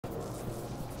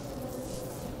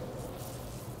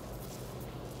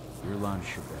You're Lon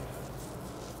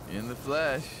Shabbat. In the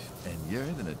flesh, and you're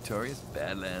the notorious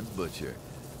Badlands Butcher.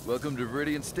 Welcome to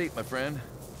Viridian State, my friend.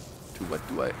 To what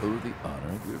do I owe the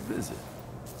honor of your visit?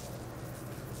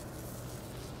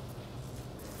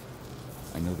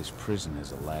 I know this prison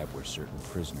has a lab where certain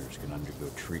prisoners can undergo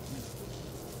treatment.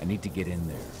 I need to get in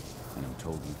there, and I'm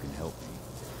told you can help me.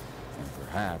 And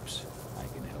perhaps I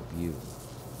can help you.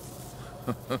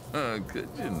 Could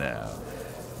you now?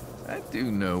 I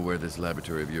do know where this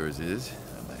laboratory of yours is.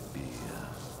 I might be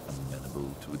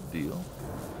amenable to a deal.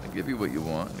 I give you what you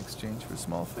want in exchange for a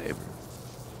small favor.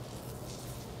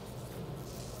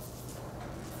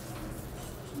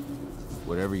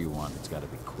 Whatever you want, it's got to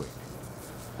be quick.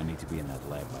 I need to be in that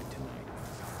lab by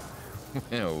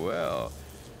tonight. Well,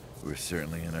 we're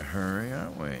certainly in a hurry,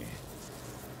 aren't we?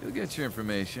 You'll get your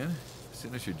information as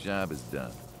soon as your job is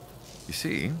done. You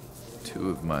see,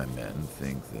 2 of my men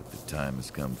think that the time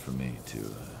has come for me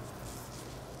to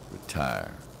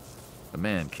retire. A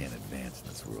man can't advance in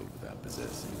this world without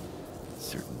possessing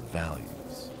certain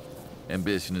values.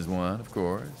 Ambition is one, of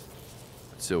course,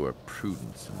 but so are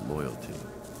prudence and loyalty.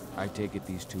 I take it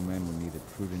these 2 men were neither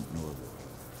prudent nor loyal.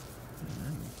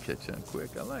 Catch on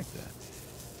quick, I like that.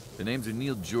 Their names are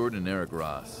Neil Jordan and Eric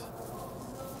Ross.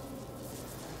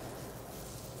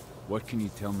 What can you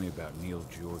tell me about Neil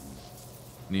Jordan?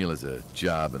 Neil has a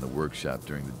job in the workshop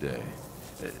during the day.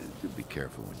 Do be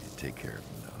careful when you take care of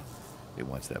him, though. He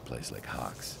wants that place like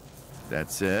hawks. That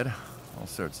said, all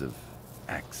sorts of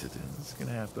accidents can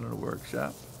happen in a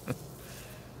workshop.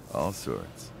 All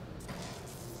sorts.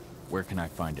 Where can I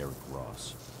find Eric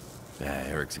Ross?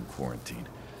 Eric's in quarantine.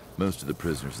 Most of the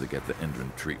prisoners that get the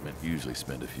entrant treatment usually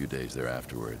spend a few days there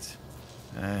afterwards.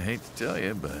 I hate to tell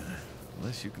you, but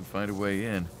unless you can find a way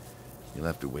in, you'll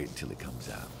have to wait until he comes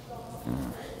out.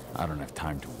 I don't have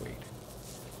time to wait.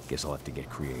 Guess I'll have to get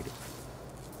creative.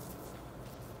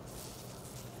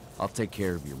 I'll take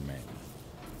care of your men.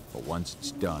 But once it's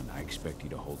done, I expect you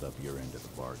to hold up your end of the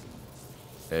bargain.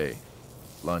 Hey,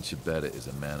 Lon Shabbat is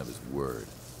a man of his word.